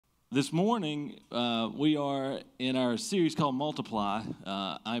This morning, we are in our series called Multiply.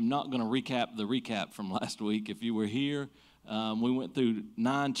 I'm not going to recap the recap from last week. If you were here, we went through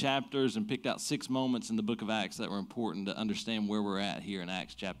 9 chapters and picked out 6 moments in the book of Acts that were important to understand where we're at here in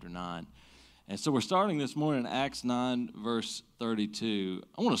Acts chapter 9. And so we're starting this morning in Acts 9, verse 32.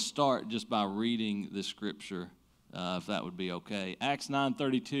 I want to start just by reading the scripture, if that would be okay. Acts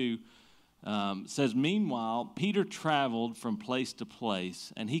 9:32. Says, meanwhile, Peter traveled from place to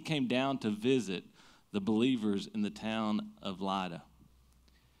place, and he came down to visit the believers in the town of Lydda.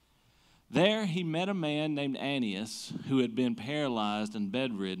 There he met a man named Aeneas, who had been paralyzed and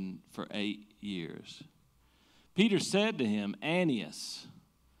bedridden for 8 years. Peter said to him, Aeneas,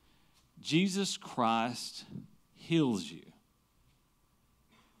 Jesus Christ heals you.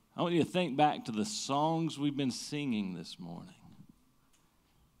 I want you to think back to the songs we've been singing this morning.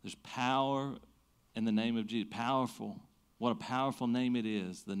 There's power in the name of Jesus. Powerful. What a powerful name it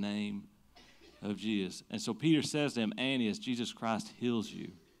is, the name of Jesus. And so Peter says to him, Aeneas, Jesus Christ heals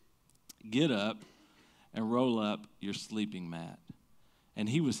you. Get up and roll up your sleeping mat. And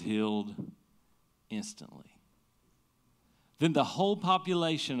he was healed instantly. Then the whole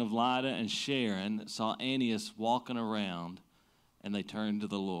population of Lydda and Sharon saw Aeneas walking around, and they turned to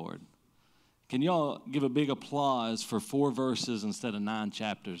the Lord. Can y'all give a big applause for 4 verses instead of 9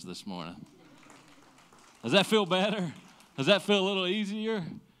 chapters this morning? Does that feel better? Does that feel a little easier?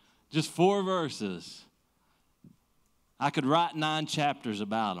 Just 4 verses. I could write 9 chapters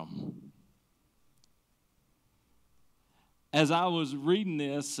about them. As I was reading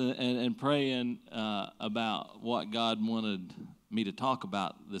this and praying about what God wanted me to talk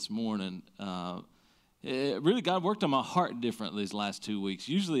about this morning, really, God worked on my heart differently these last 2 weeks.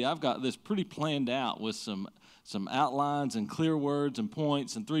 Usually I've got this pretty planned out with some outlines and clear words and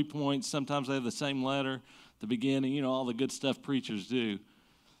points and 3 points. Sometimes they have the same letter at the beginning, all the good stuff preachers do.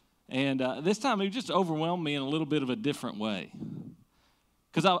 And this time it just overwhelmed me in a little bit of a different way.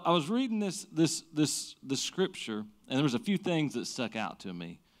 Because I was reading this scripture, and there was a few things that stuck out to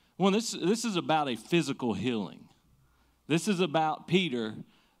me. One, this is about a physical healing. This is about Peter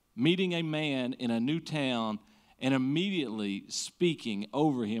meeting a man in a new town and immediately speaking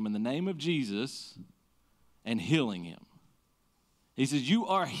over him in the name of Jesus and healing him. He says, you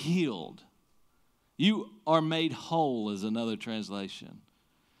are healed. You are made whole is another translation.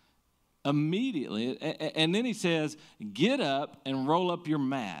 Immediately, and then he says, get up and roll up your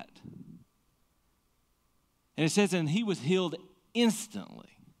mat. And it says, and he was healed instantly.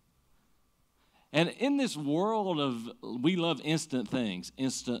 And in this world of, we love instant things.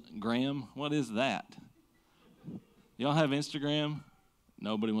 Instagram, what is that? Y'all have Instagram?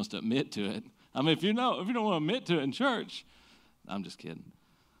 Nobody wants to admit to it. I mean, if you don't want to admit to it in church, I'm just kidding.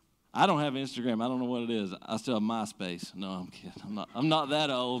 I don't have Instagram. I don't know what it is. I still have MySpace. No, I'm kidding. I'm not that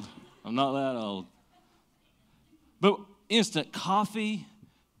old. I'm not that old. But instant coffee,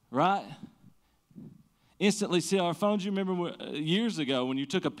 right? Instantly see our phones. You remember years ago when you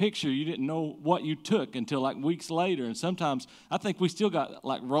took a picture, you didn't know what you took until like weeks later. And sometimes I think we still got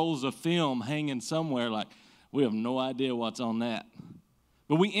like rolls of film hanging somewhere like we have no idea what's on that.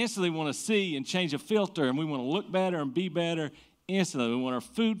 But we instantly want to see and change a filter, and we want to look better and be better instantly. We want our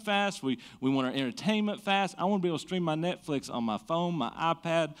food fast. We want our entertainment fast. I want to be able to stream my Netflix on my phone, my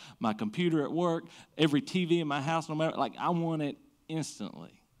iPad, my computer at work, every TV in my house, no matter, like I want it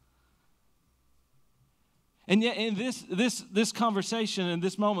instantly. And yet in this conversation and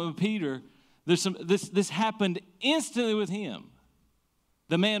this moment with Peter, this happened instantly with him.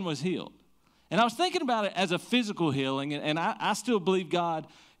 The man was healed. And I was thinking about it as a physical healing, and I still believe God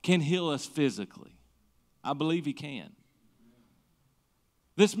can heal us physically. I believe he can.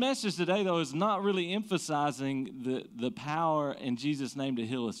 This message today, though, is not really emphasizing the power in Jesus' name to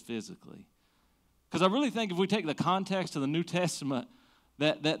heal us physically. Because I really think if we take the context of the New Testament,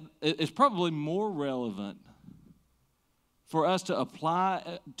 that it's probably more relevant for us to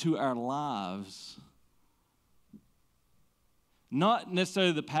apply to our lives, not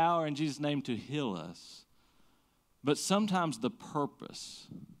necessarily the power in Jesus' name to heal us, but sometimes the purpose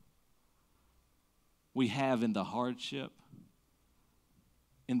we have in the hardship,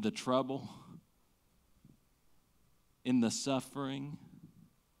 in the trouble, in the suffering.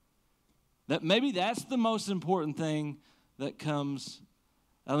 That maybe that's the most important thing that comes,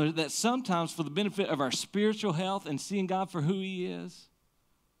 that sometimes for the benefit of our spiritual health and seeing God for who he is,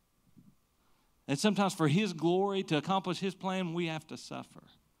 and sometimes for his glory to accomplish his plan, we have to suffer.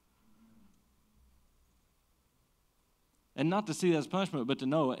 And not to see that as punishment, but to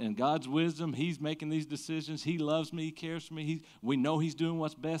know in God's wisdom, he's making these decisions. He loves me. He cares for me. We know he's doing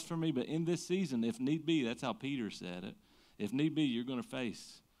what's best for me. But in this season, if need be, that's how Peter said it. If need be, you're going to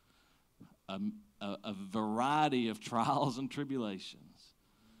face a variety of trials and tribulations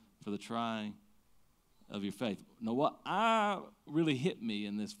for the trying of your faith. Now, what really hit me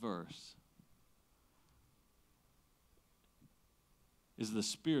in this verse is the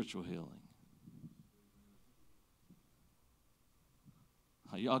spiritual healing.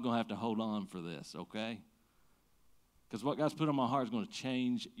 Y'all going to have to hold on for this, okay? Because what God's put on my heart is going to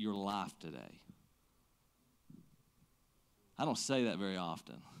change your life today. I don't say that very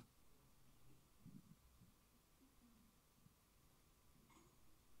often.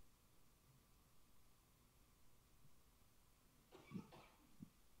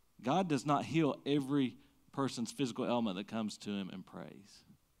 God does not heal every person's physical ailment that comes to him and prays.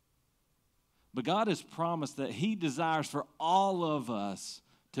 But God has promised that he desires for all of us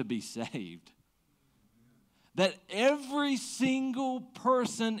to be saved. That every single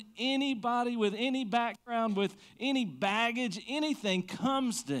person, anybody with any background, with any baggage, anything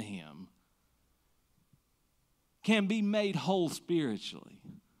comes to him, can be made whole spiritually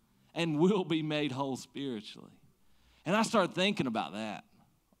and will be made whole spiritually. And I started thinking about that.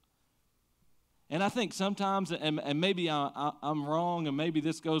 And I think sometimes, and maybe I'm wrong, and maybe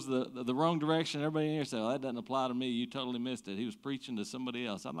this goes the wrong direction. Everybody in here says, that doesn't apply to me. You totally missed it. He was preaching to somebody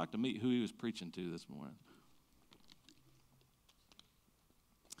else. I'd like to meet who he was preaching to this morning.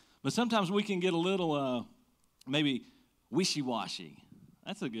 But sometimes we can get a little, maybe wishy-washy.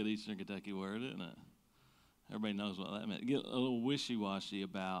 That's a good Eastern Kentucky word, isn't it? Everybody knows what that meant. Get a little wishy-washy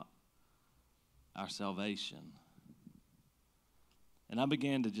about our salvation. And I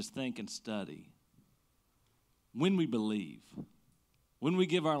began to just think and study. When we believe, when we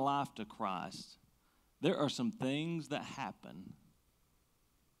give our life to Christ, there are some things that happen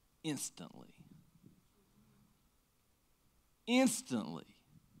instantly. Instantly.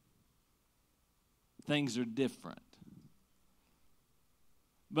 Things are different.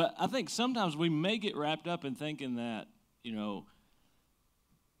 But I think sometimes we may get wrapped up in thinking that,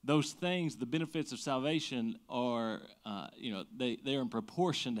 those things, the benefits of salvation are, they're in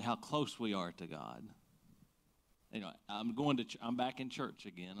proportion to how close we are to God. I'm back in church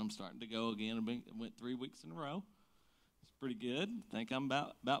again. I'm starting to go again. I went 3 weeks in a row. It's pretty good. I think I'm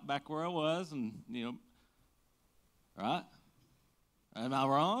about back where I was, and right? Am I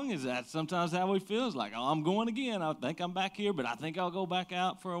wrong? Is that sometimes how we feel? It's like, I'm going again. I think I'm back here, but I think I'll go back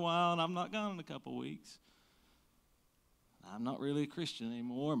out for a while, and I'm not gone in a couple weeks. I'm not really a Christian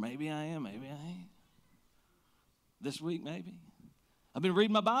anymore. Maybe I am, maybe I ain't. This week, maybe. I've been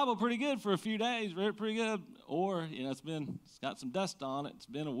reading my Bible pretty good for a few days, read it pretty good. Or, it's got some dust on it. It's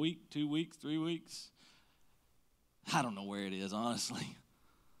been a week, 2 weeks, 3 weeks. I don't know where it is, honestly.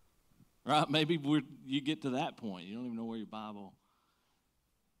 Right? Maybe you get to that point. You don't even know where your Bible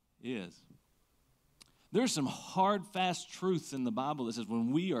is. There's some hard, fast truths in the Bible that says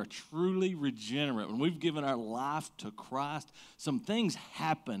when we are truly regenerate, when we've given our life to Christ, some things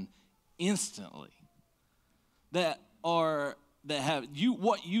happen instantly that have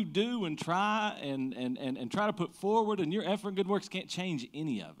what you do and try and try to put forward, and your effort and good works can't change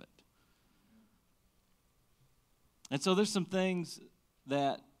any of it. And so there's some things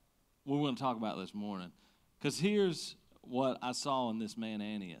that we want to talk about this morning, because here's what I saw in this man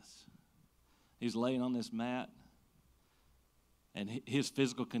Aeneas. He's laying on this mat, and his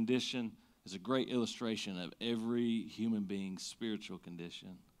physical condition is a great illustration of every human being's spiritual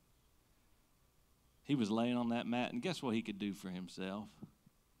condition. He was laying on that mat, and guess what he could do for himself?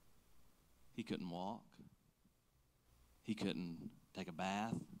 He couldn't walk. He couldn't take a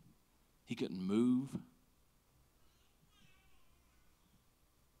bath. He couldn't move.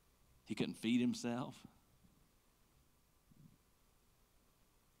 He couldn't feed himself.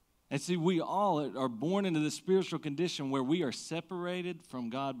 And see, we all are born into this spiritual condition where we are separated from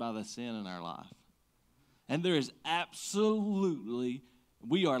God by the sin in our life. And there is absolutely,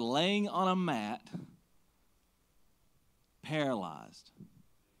 we are laying on a mat, paralyzed.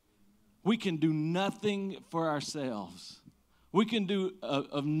 We can do nothing for ourselves. We can do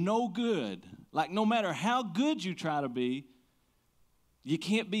of no good. Like, no matter how good you try to be, you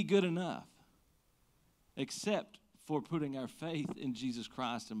can't be good enough, except for putting our faith in Jesus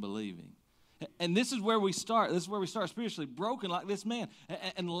Christ and believing. And this is where we start. This is where we start spiritually, broken like this man,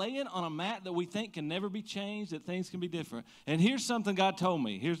 and laying on a mat that we think can never be changed, that things can be different. And here's something God told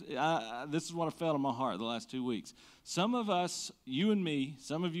me. This is what I felt in my heart the last 2 weeks. Some of us, you and me,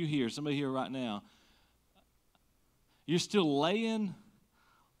 some of you here, somebody here right now, you're still laying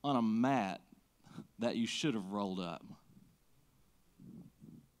on a mat that you should have rolled up.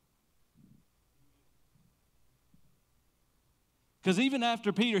 Because even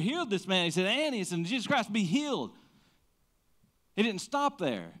after Peter healed this man, he said, Aeneas, and Jesus Christ, be healed. He didn't stop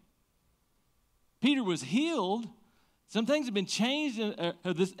there. Peter was healed. Some things have been changed.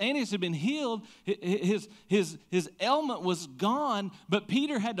 This Aeneas had been healed. His ailment was gone, but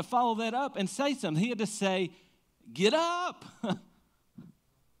Peter had to follow that up and say something. He had to say, get up.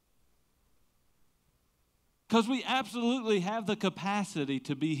 Because we absolutely have the capacity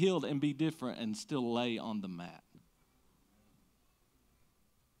to be healed and be different and still lay on the mat.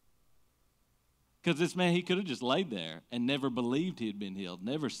 Because this man, he could have just laid there and never believed he had been healed,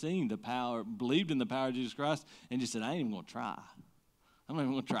 never seen the power, believed in the power of Jesus Christ, and just said, I ain't even going to try. I'm not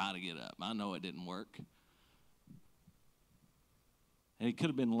even going to try to get up. I know it didn't work. And he could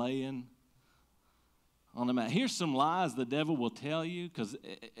have been laying on the mat. Here's some lies the devil will tell you, because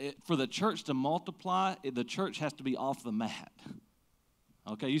for the church to multiply, the church has to be off the mat.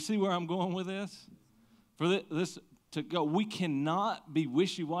 Okay, you see where I'm going with this? For this to go, we cannot be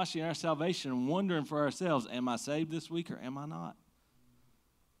wishy-washy in our salvation and wondering for ourselves, am I saved this week or am I not?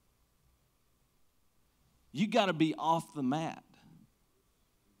 You got to be off the mat.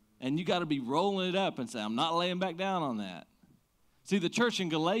 And you got to be rolling it up and say, I'm not laying back down on that. See, the church in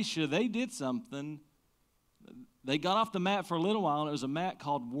Galatia, they did something. They got off the mat for a little while, and it was a mat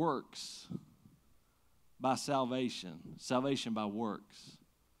called works by salvation. Salvation by works.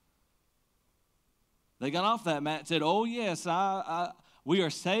 They got off that mat and said, oh, yes, we are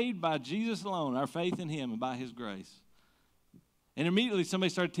saved by Jesus alone, our faith in him and by his grace. And immediately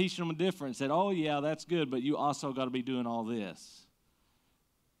somebody started teaching them a difference, said, oh, yeah, that's good, but you also got to be doing all this.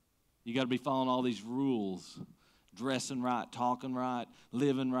 You got to be following all these rules, dressing right, talking right,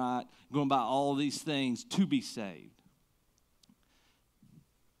 living right, going by all these things to be saved.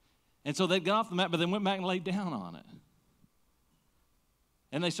 And so they got off the mat, but they went back and laid down on it.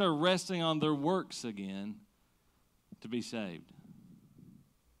 And they started resting on their works again to be saved.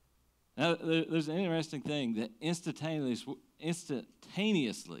 Now, there's an interesting thing that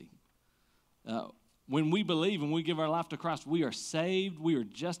instantaneously, when we believe and we give our life to Christ, we are saved, we are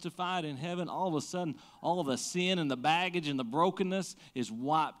justified in heaven. All of a sudden, all of the sin and the baggage and the brokenness is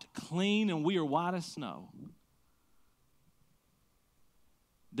wiped clean, and we are white as snow.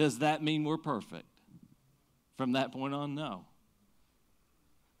 Does that mean we're perfect? From that point on, no.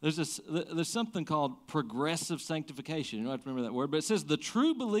 There's something called progressive sanctification. You don't have to remember that word. But it says the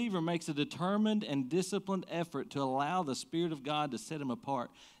true believer makes a determined and disciplined effort to allow the Spirit of God to set him apart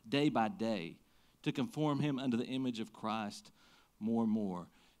day by day, to conform him unto the image of Christ more and more.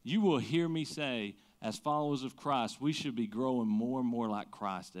 You will hear me say, as followers of Christ, we should be growing more and more like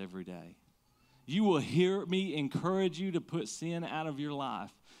Christ every day. You will hear me encourage you to put sin out of your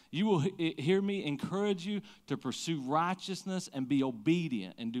life. You will hear me encourage you to pursue righteousness and be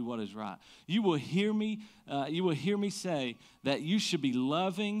obedient and do what is right. You will hear me say that you should be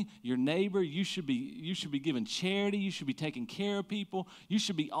loving your neighbor. You should be giving charity. You should be taking care of people. You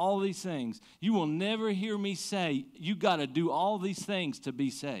should be all these things. You will never hear me say you got to do all these things to be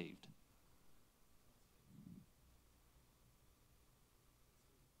saved.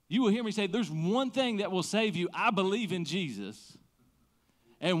 You will hear me say there's one thing that will save you. I believe in Jesus.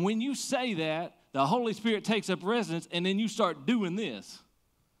 And when you say that, the Holy Spirit takes up residence, and then you start doing this.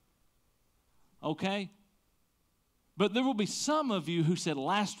 Okay? But there will be some of you who said,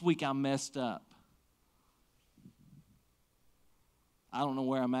 last week I messed up. I don't know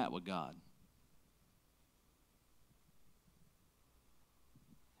where I'm at with God.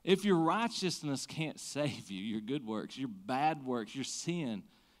 If your righteousness can't save you, your good works, your bad works, your sin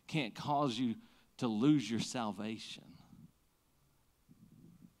can't cause you to lose your salvation.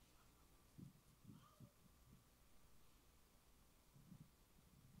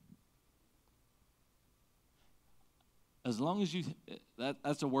 As long as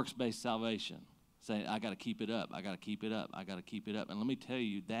that's a works-based salvation. Saying, I got to keep it up, I got to keep it up, I got to keep it up. And let me tell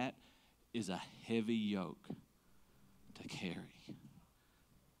you, that is a heavy yoke to carry.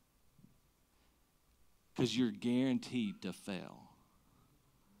 Because you're guaranteed to fail.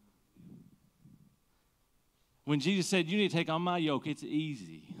 When Jesus said, you need to take on my yoke, it's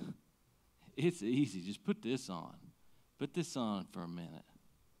easy. It's easy. Just put this on. Put this on for a minute.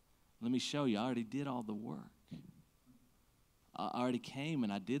 Let me show you, I already did all the work. I already came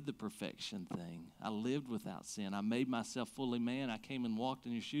and I did the perfection thing. I lived without sin. I made myself fully man. I came and walked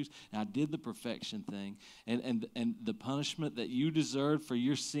in your shoes, and I did the perfection thing. And the punishment that you deserved for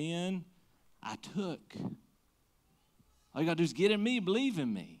your sin, I took. All you got to do is get in me, believe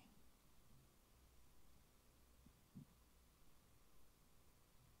in me.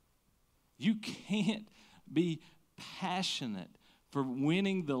 You can't be passionate for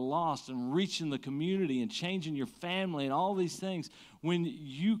winning the lost and reaching the community and changing your family and all these things, when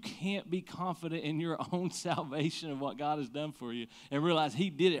you can't be confident in your own salvation and what God has done for you and realize he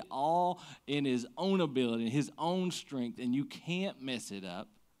did it all in his own ability, in his own strength, and you can't mess it up.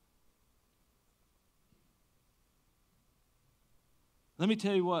 Let me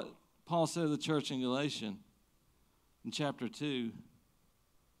tell you what Paul said to the church in Galatia in chapter 2.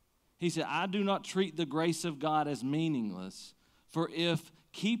 He said, I do not treat the grace of God as meaningless, for if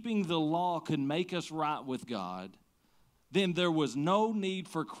keeping the law could make us right with God, then there was no need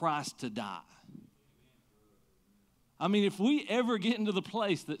for Christ to die. I mean, if we ever get into the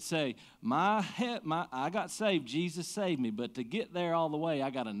place that say, I got saved, Jesus saved me, but to get there all the way,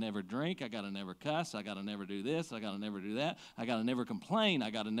 I got to never drink, I got to never cuss, I got to never do this, I got to never do that, I got to never complain, I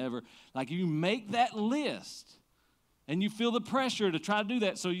got to never, like you make that list and you feel the pressure to try to do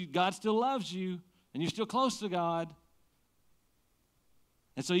that so God still loves you and you're still close to God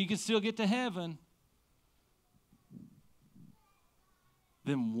and so you can still get to heaven.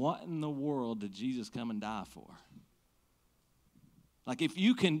 Then what in the world did Jesus come and die for? Like if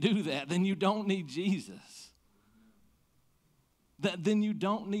you can do that, then you don't need Jesus. Then you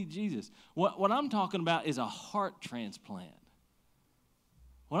don't need Jesus. What I'm talking about is a heart transplant.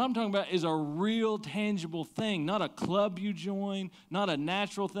 What I'm talking about is a real tangible thing, not a club you join, not a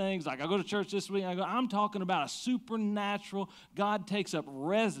natural thing. It's like I go to church this week, I'm talking about a supernatural, God takes up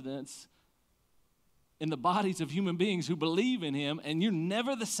residence in the bodies of human beings who believe in him, and you're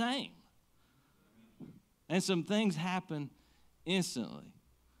never the same. And some things happen instantly.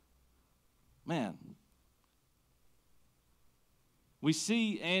 Man, we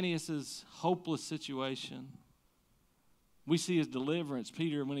see Aeneas' hopeless situation. We see his deliverance.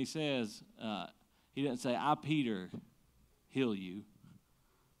 Peter, when he says, he doesn't say, I, Peter, heal you.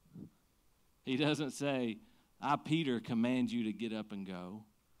 He doesn't say, I, Peter, command you to get up and go.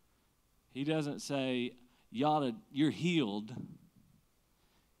 He doesn't say, you're healed.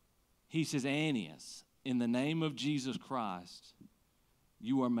 He says, Aeneas, in the name of Jesus Christ,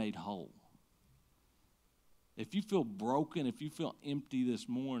 you are made whole. If you feel broken, if you feel empty this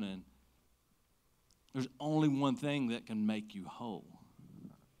morning, there's only one thing that can make you whole.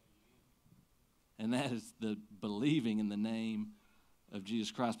 And that is the believing in the name of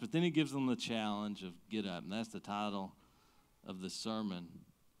Jesus Christ. But then he gives them the challenge of get up. And that's the title of the sermon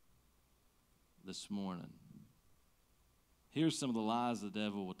this morning. Here's some of the lies the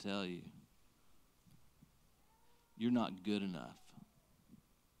devil will tell you. You're not good enough.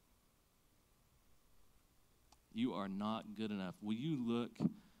 You are not good enough. Will you look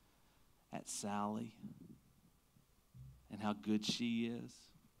at Sally and how good she is?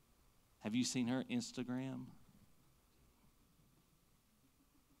 Have you seen her Instagram?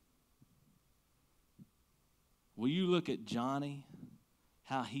 Will you look at Johnny,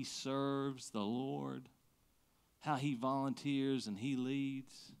 how he serves the Lord, how he volunteers and he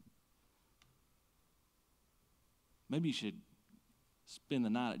leads? Maybe you should spend the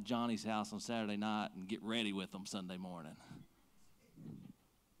night at Johnny's house on Saturday night and get ready with him Sunday morning.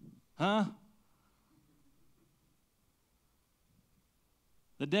 Huh?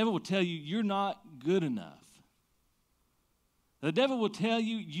 The devil will tell you you're not good enough. The devil will tell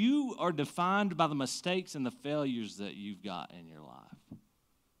you you are defined by the mistakes and the failures that you've got in your life.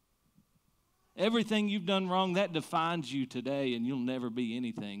 Everything you've done wrong, that defines you today, and you'll never be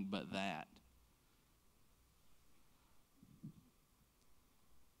anything but that.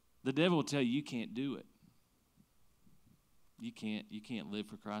 The devil will tell you you can't do it. You can't live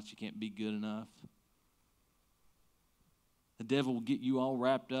for Christ. You can't be good enough. The devil will get you all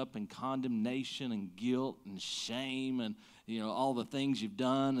wrapped up in condemnation and guilt and shame and all the things you've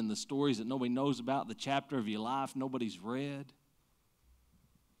done and the stories that nobody knows about, the chapter of your life nobody's read.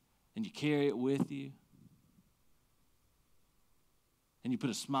 And you carry it with you. And you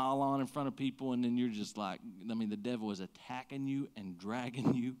put a smile on in front of people, and then you're just like, the devil is attacking you and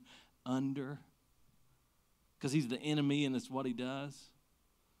dragging you under because he's the enemy and it's what he does.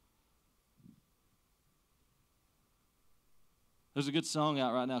 There's a good song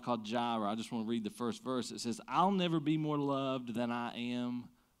out right now called Jireh. I just want to read the first verse. It says, I'll never be more loved than I am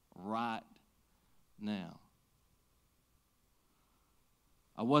right now.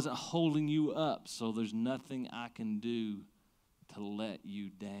 I wasn't holding you up, so there's nothing I can do to let you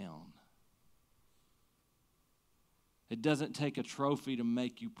down. It doesn't take a trophy to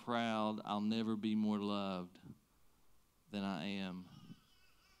make you proud. I'll never be more loved than I am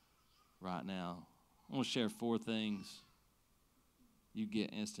right now. I want to share 4 things you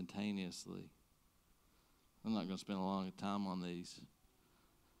get instantaneously. I'm not going to spend a long time on these.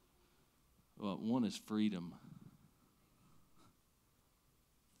 Well, one is freedom.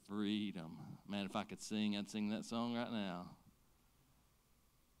 Freedom. Man, if I could sing, I'd sing that song right now.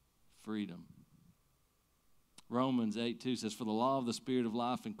 Freedom. Romans 8:2 says, "For the law of the Spirit of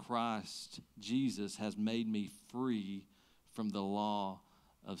life in Christ Jesus has made me free from the law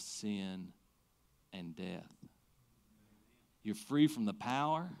of sin and death." You're free from the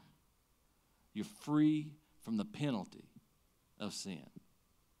power. You're free from the penalty of sin.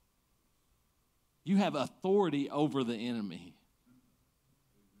 You have authority over the enemy.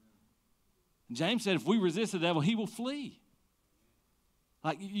 James said if we resist the devil, he will flee.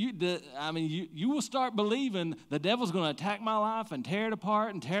 Like you will start believing the devil's going to attack my life and tear it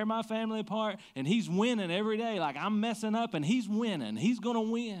apart and tear my family apart, and he's winning every day. Like I'm messing up and he's winning. He's going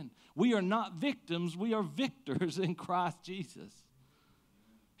to win. We are not victims. We are victors in Christ Jesus.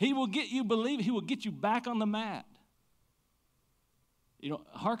 He will get you believing. He will get you back on the mat. You know,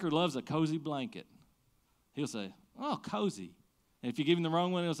 Harker loves a cozy blanket. He'll say, "Oh, cozy." And if you give him the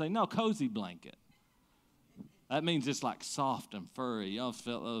wrong one, he'll say, "No, cozy blanket." That means it's like soft and furry. Y'all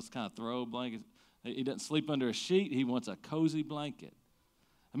felt those kind of throw blankets? He doesn't sleep under a sheet. He wants a cozy blanket.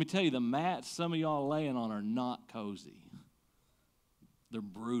 Let me tell you, the mats some of y'all laying on are not cozy. They're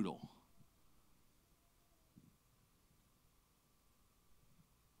brutal.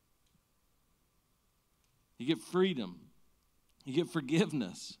 You get freedom. You get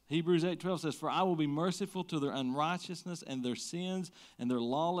forgiveness. Hebrews 8:12 says, "For I will be merciful to their unrighteousness and their sins and their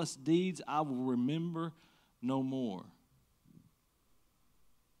lawless deeds I will remember no more."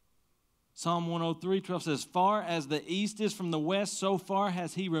 Psalm 103:12 says, "Far as the east is from the west, so far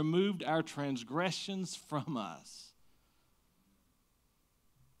has he removed our transgressions from us."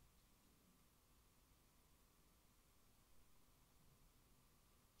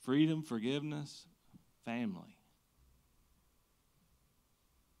 Freedom, forgiveness, family.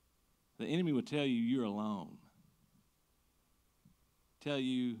 The enemy will tell you you're alone. Tell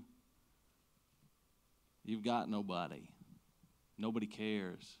you you've got nobody. Nobody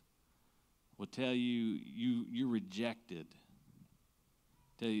cares. Will tell you you're rejected.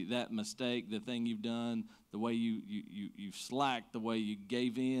 Tell you that mistake, the thing you've done, the way you've slacked, the way you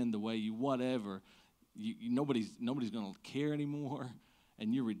gave in, the way you whatever. Nobody's going to care anymore,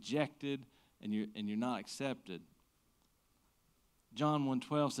 and you're rejected, and you're not accepted. John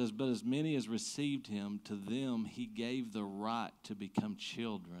 1:12 says, "But as many as received him, to them he gave the right to become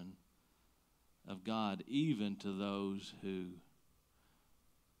children of God, even to those who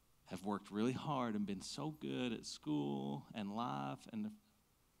have worked really hard and been so good at school and life."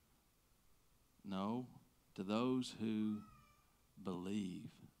 No, to those who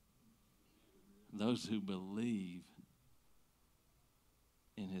believe. Those who believe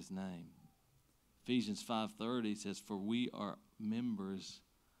in his name. Ephesians 5:30 says, "For we are members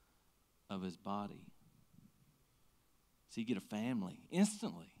of his body." So you get a family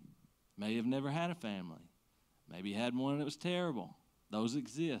instantly. May have never had a family. Maybe you had one that was terrible. Those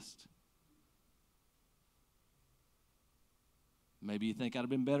exist. Maybe you think I'd have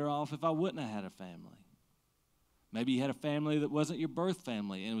been better off if I wouldn't have had a family. Maybe you had a family that wasn't your birth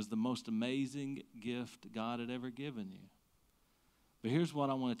family, and it was the most amazing gift God had ever given you. But here's what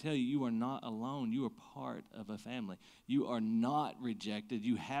I want to tell you. You are not alone. You are part of a family. You are not rejected.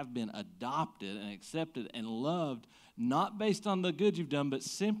 You have been adopted and accepted and loved, not based on the good you've done, but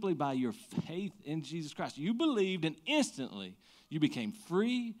simply by your faith in Jesus Christ. You believed, and instantly you became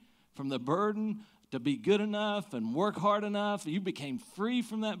free from the burden to be good enough and work hard enough. You became free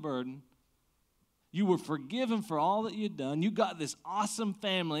from that burden. You were forgiven for all that you'd done. You got this awesome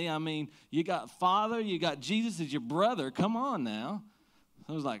family. I mean, you got Father, you got Jesus as your brother. Come on now.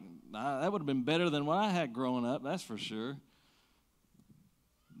 I was like, that would have been better than what I had growing up, that's for sure.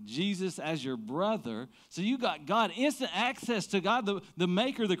 Jesus as your brother. So you got God, instant access to God, the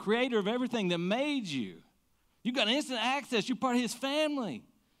maker, the creator of everything that made you. You got instant access. You're part of his family.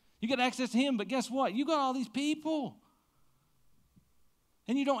 You got access to him, but guess what? You got all these people.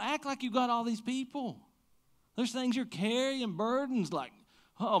 And you don't act like you got all these people. There's things you're carrying, burdens like,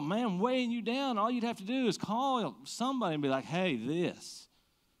 oh man, weighing you down. All you'd have to do is call somebody and be like, hey, this.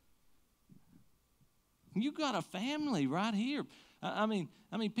 You got a family right here. I mean,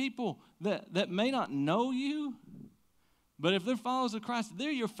 people that may not know you, but if they're followers of Christ,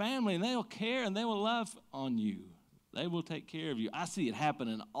 they're your family, and they'll care and they will love on you. They will take care of you. I see it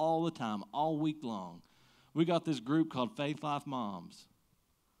happening all the time, all week long. We got this group called Faith Life Moms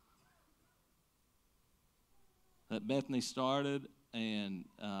that Bethany started, and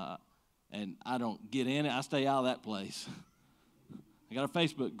I don't get in it. I stay out of that place. I got a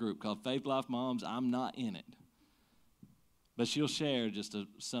Facebook group called Faith Life Moms. I'm not in it. But she'll share just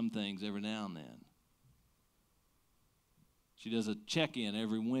some things every now and then. She does a check-in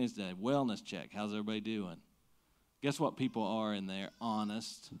every Wednesday, wellness check. How's everybody doing? Guess what people are in there?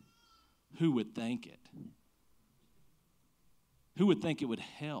 Honest. Who would think it? Who would think it would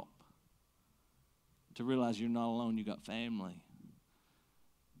help to realize you're not alone, you got family?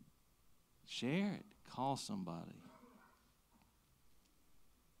 Share it. Call somebody.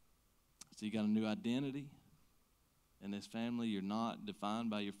 So you got a new identity in this family. You're not defined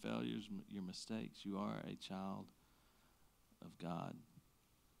by your failures, your mistakes. You are a child of God.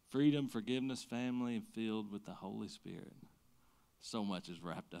 Freedom, forgiveness, family, and filled with the Holy Spirit. So much is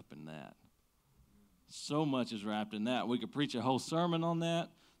wrapped up in that. So much is wrapped in that. We could preach a whole sermon on that.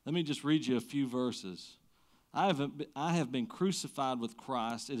 Let me just read you a few verses. I have been crucified with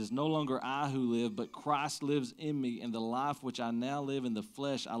Christ. It is no longer I who live, but Christ lives in me. And the life which I now live in the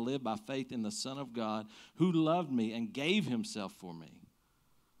flesh, I live by faith in the Son of God, who loved me and gave himself for me.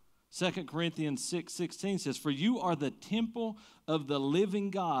 2 Corinthians 6:16 says, for you are the temple of the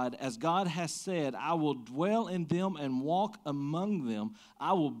living God, as God has said, I will dwell in them and walk among them.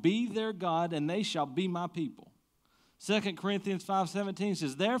 I will be their God, and they shall be my people. 2 Corinthians 5:17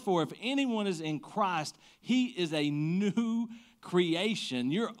 says, therefore, if anyone is in Christ, he is a new creation.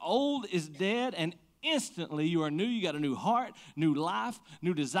 Your old is dead, and instantly you are new. You got a new heart, new life,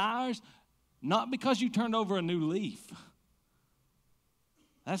 new desires, not because you turned over a new leaf.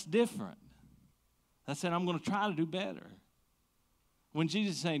 That's different. That's saying, I'm going to try to do better. When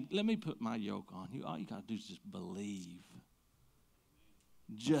Jesus is saying, let me put my yoke on you, all you got to do is just believe.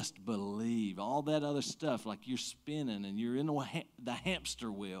 Just believe. All that other stuff, like you're spinning and you're in the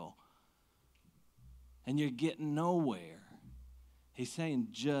hamster wheel and you're getting nowhere. He's saying,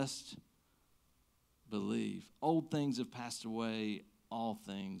 just believe. Old things have passed away. All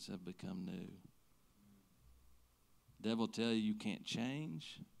things have become new. The devil will tell you can't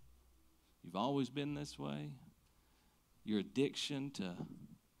change. You've always been this way. Your addiction to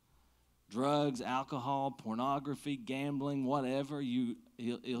drugs, alcohol, pornography, gambling, whatever,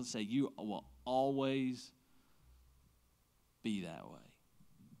 he'll say you will always be that way.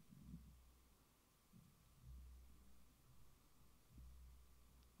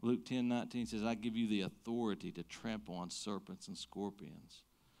 Luke 10:19 says, I give you the authority to trample on serpents and scorpions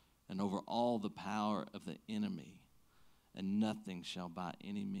and over all the power of the enemy, and nothing shall by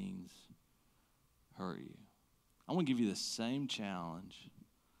any means hurt you. I want to give you the same challenge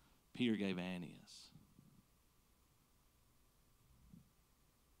Peter gave Aeneas.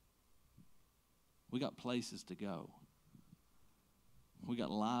 We got places to go. We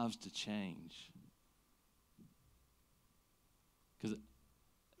got lives to change. Because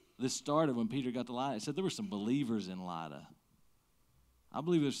this started when Peter got to Lydda. It said there were some believers in Lydda. I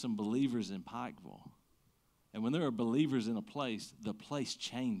believe there's some believers in Pikeville. And when there are believers in a place, the place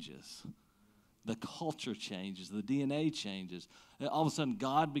changes. The culture changes. The DNA changes. All of a sudden,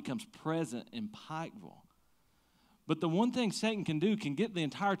 God becomes present in Pikeville. But the one thing Satan can do can get the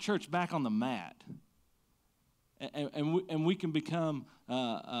entire church back on the mat. And we can become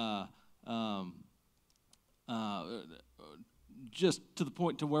just to the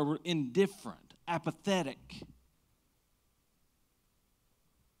point to where we're indifferent, apathetic.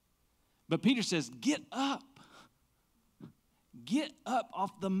 But Peter says, get up. Get up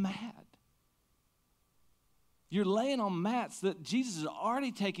off the mat. You're laying on mats that Jesus has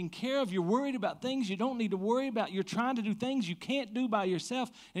already taken care of. You're worried about things you don't need to worry about. You're trying to do things you can't do by yourself.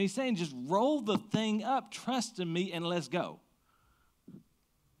 And he's saying, just roll the thing up, trust in me, and let's go.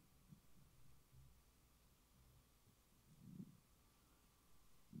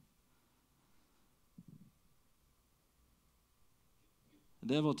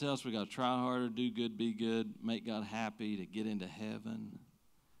 The devil tells us we got to try harder, do good, be good, make God happy to get into heaven.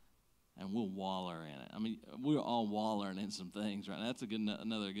 And we'll waller in it. I mean, we're all wallering in some things, right? That's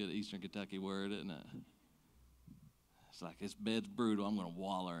another good Eastern Kentucky word, isn't it? It's like, this bed's brutal. I'm going to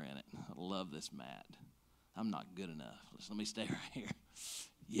waller in it. I love this mat. I'm not good enough. Let me stay right here.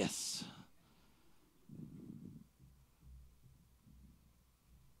 Yes.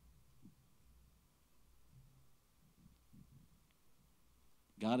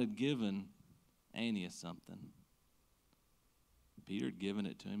 God had given Aeneas something. Peter had given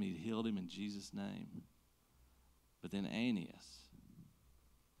it to him. He'd healed him in Jesus' name. But then Aeneas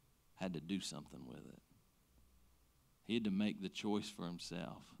had to do something with it. He had to make the choice for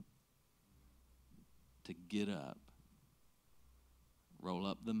himself to get up, roll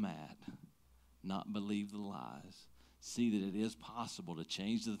up the mat, not believe the lies, see that it is possible to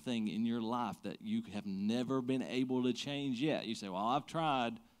change the thing in your life that you have never been able to change yet. You say, well, I've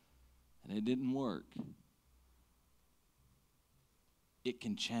tried and it didn't work. It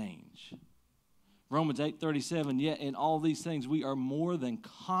can change. Romans 8:37, yet in all these things we are more than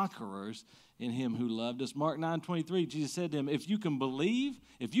conquerors in him who loved us. Mark 9:23, Jesus said to him, if you can believe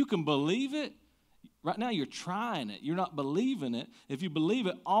it, right now you're trying it, you're not believing it. If you believe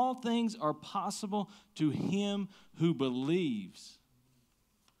it, all things are possible to him who believes.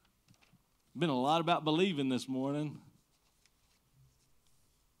 Been a lot about believing this morning.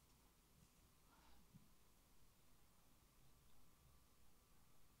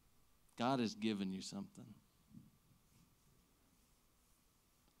 God has given you something.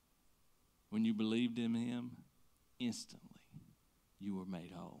 When you believed in him, instantly you were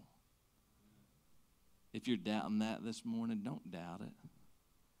made whole. If you're doubting that this morning, don't doubt it.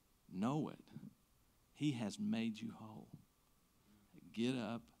 Know it. He has made you whole. Get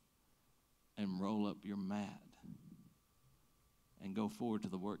up and roll up your mat and go forward to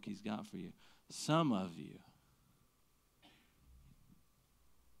the work he's got for you. Some of you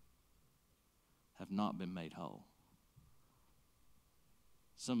have not been made whole.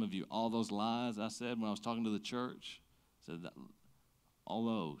 Some of you, all those lies I said when I was talking to the church, said that all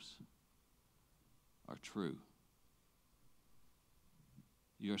those are true.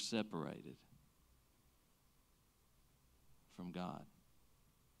 You're separated from God.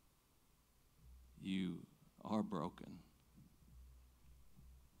 You are broken.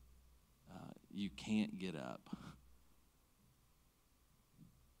 You can't get up.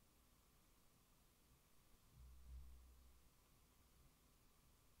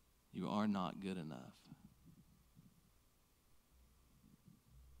 You are not good enough.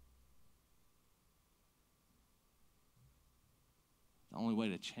 The only way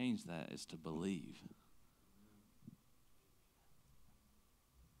to change that is to believe.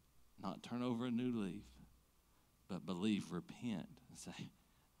 Not turn over a new leaf, but believe, repent, and say,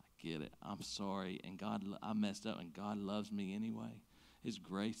 I get it, I'm sorry, and God, I messed up, and God loves me anyway. His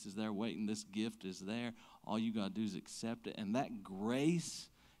grace is there waiting. This gift is there. All you got to do is accept it, and that grace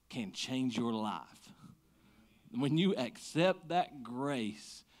can change your life. When you accept that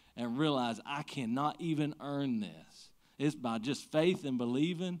grace and realize I cannot even earn this, it's by just faith and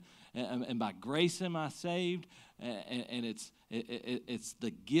believing, and by grace am I saved, and it's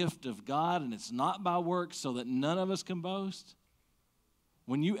the gift of God, and it's not by works, so that none of us can boast.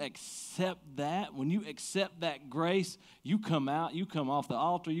 When you accept that grace, you come out, you come off the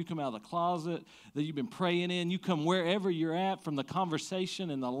altar, you come out of the closet that you've been praying in, you come wherever you're at, from the conversation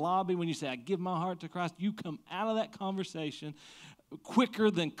in the lobby when you say, I give my heart to Christ, you come out of that conversation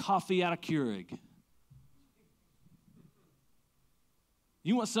quicker than coffee out of Keurig.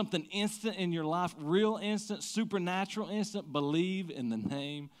 You want something instant in your life, real instant, supernatural instant, believe in the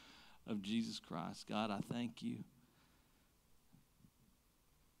name of Jesus Christ. God, I thank you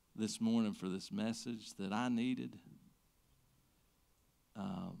this morning for this message that I needed.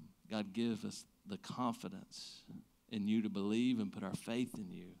 God, give us the confidence in you to believe and put our faith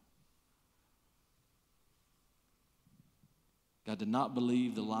in you. God, to not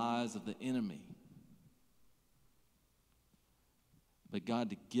believe the lies of the enemy, but God,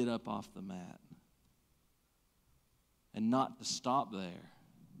 to get up off the mat and not to stop there.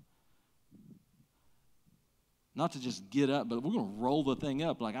 Not to just get up, but we're going to roll the thing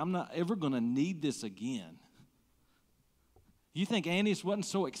up like I'm not ever going to need this again. You think Aeneas wasn't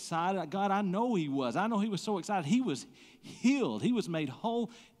so excited? God, I know he was. I know he was so excited. He was healed. He was made whole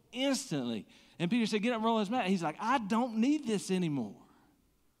instantly. And Peter said, get up and roll his mat. He's like, I don't need this anymore.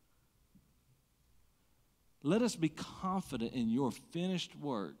 Let us be confident in your finished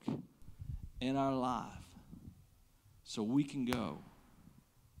work in our life so we can go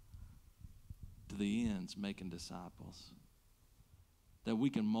to the ends making disciples, that we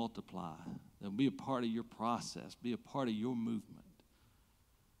can multiply, that be a part of your process, be a part of your movement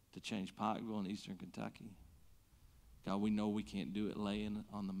to change Pikeville and Eastern Kentucky. God, we know we can't do it laying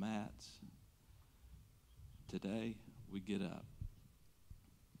on the mats. Today, we get up.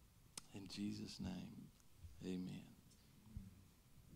 In Jesus' name, amen.